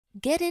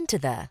Get into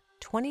the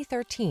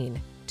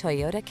 2013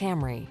 Toyota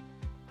Camry.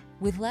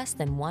 With less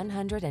than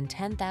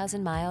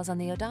 110,000 miles on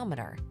the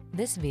odometer,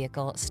 this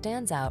vehicle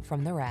stands out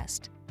from the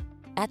rest.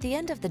 At the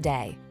end of the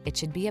day, it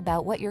should be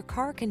about what your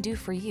car can do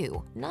for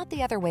you, not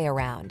the other way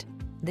around.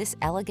 This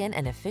elegant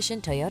and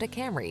efficient Toyota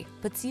Camry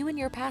puts you and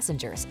your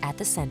passengers at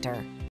the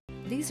center.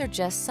 These are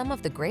just some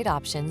of the great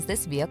options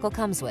this vehicle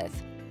comes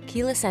with: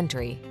 keyless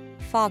entry,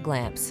 fog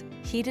lamps,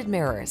 heated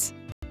mirrors,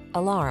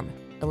 alarm,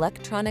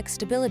 electronic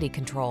stability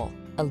control,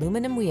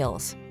 aluminum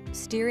wheels,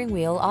 steering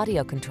wheel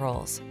audio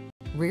controls,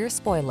 rear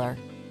spoiler,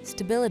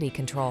 stability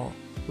control,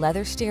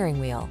 leather steering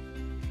wheel.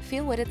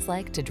 Feel what it's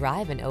like to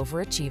drive an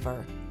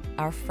overachiever.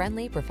 Our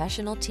friendly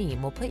professional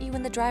team will put you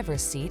in the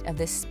driver's seat of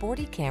this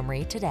sporty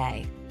Camry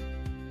today.